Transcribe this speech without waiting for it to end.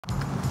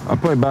I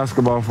play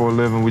basketball for a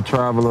living. We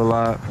travel a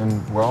lot,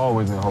 and we're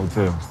always in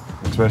hotels,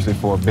 especially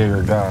for a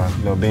bigger guy.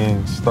 You know,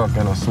 being stuck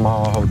in a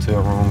small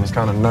hotel room is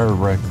kind of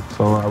nerve-wracking.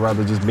 So I'd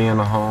rather just be in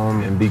a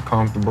home and be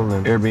comfortable,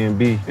 and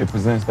Airbnb, it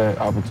presents that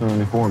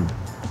opportunity for me.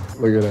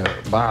 Look at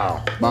that.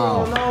 Bow,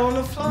 bow,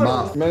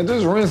 bow. Man,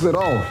 just rinse it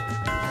off.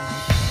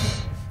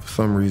 For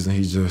some reason,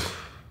 he just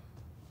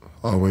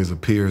always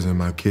appears in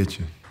my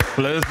kitchen.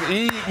 Let's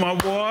eat, my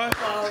boy.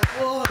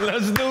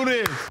 Let's do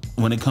this.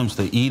 When it comes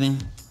to eating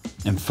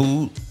and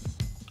food,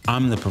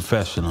 I'm the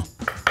professional.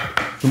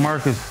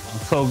 DeMarcus, I'm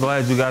so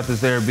glad you got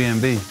this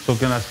Airbnb. So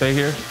can I stay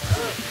here?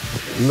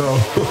 No.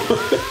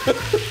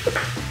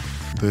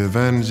 The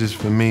advantages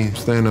for me,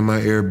 staying in my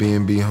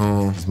Airbnb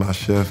home, is my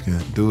chef can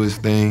do his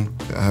thing.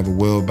 I have a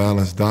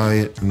well-balanced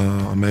diet, and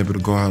I'm able to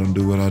go out and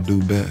do what I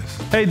do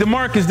best. Hey,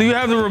 DeMarcus, do you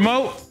have the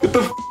remote? Get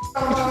the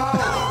out of my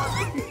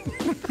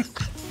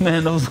house!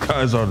 Man, those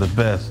guys are the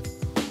best.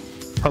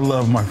 I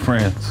love my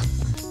friends.